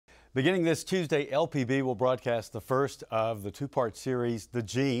Beginning this Tuesday, LPB will broadcast the first of the two-part series, The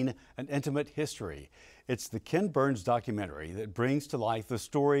Gene, An Intimate History. It's the Ken Burns documentary that brings to life the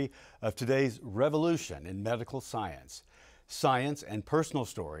story of today's revolution in medical science. Science and personal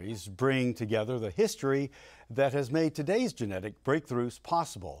stories bring together the history that has made today's genetic breakthroughs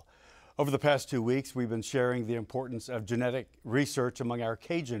possible. Over the past 2 weeks, we've been sharing the importance of genetic research among our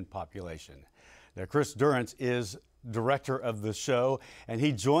Cajun population. Now, Chris Durrance is director of the show, and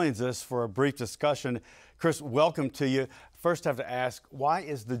he joins us for a brief discussion. Chris, welcome to you. First, I have to ask, why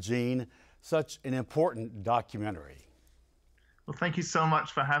is The Gene such an important documentary? Well, thank you so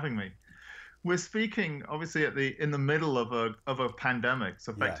much for having me. We're speaking, obviously, in the middle of a pandemic. It's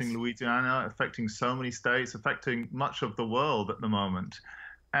affecting Yes. Louisiana, affecting so many states, affecting much of the world at the moment.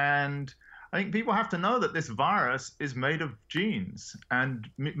 And I think people have to know that this virus is made of genes, and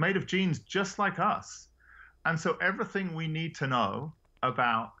made of genes just like us. And so everything we need to know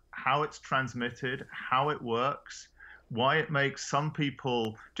about how it's transmitted, how it works, why it makes some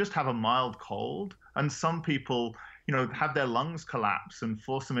people just have a mild cold, and some people, have their lungs collapse and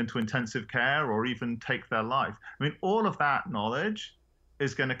force them into intensive care or even take their life. I mean, all of that knowledge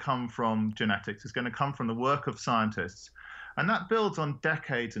is going to come from genetics. It's going to come from the work of scientists. And that builds on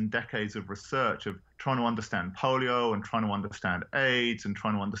decades and decades of research of trying to understand polio and trying to understand AIDS and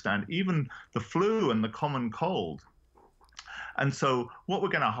trying to understand even the flu and the common cold. And so what we're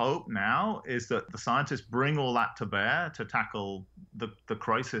going to hope now is that the scientists bring all that to bear to tackle the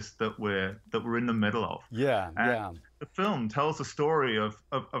crisis that we're in the middle of. And the film tells the story of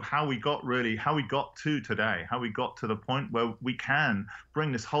how we got to today, how we got to the point where we can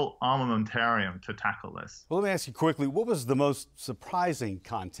bring this whole armamentarium to tackle this. Well, let me ask you quickly, what was the most surprising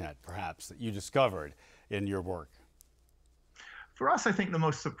content, perhaps, that you discovered in your work? For us, I think the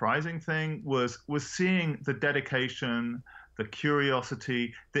most surprising thing was seeing the dedication, the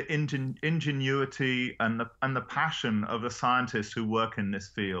curiosity, the ingenuity, and the passion of the scientists who work in this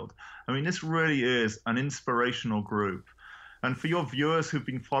field. I mean, this really is an inspirational group. And for your viewers who've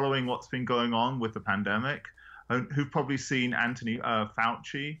been following what's been going on with the pandemic, who've probably seen Anthony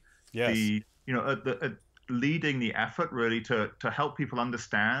Fauci, Yes. leading the effort really to help people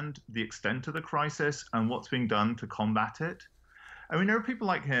understand the extent of the crisis and what's being done to combat it. I mean, there are people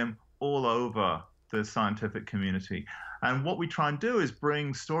like him all over the scientific community. And what we try and do is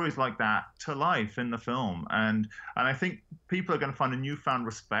bring stories like that to life in the film. And I think people are going to find a newfound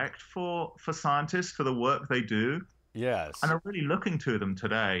respect for scientists, for the work they do. Yes. And are really looking to them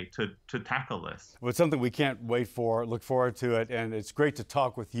today to tackle this. Well, it's something we can't wait for, look forward to it, and it's great to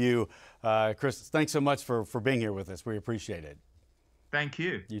talk with you. Chris, thanks so much for being here with us. We appreciate it. Thank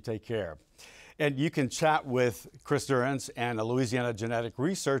you. You take care. And you can chat with Chris Durrance and a Louisiana genetic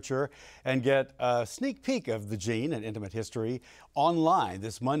researcher and get a sneak peek of The Gene, An Intimate History, online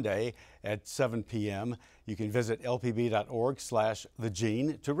this Monday at 7 p.m. You can visit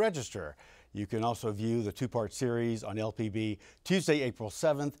lpb.org/thegene to register. You can also view the two-part series on LPB Tuesday, April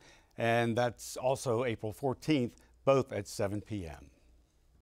 7th, and that's also April 14th, both at 7 p.m.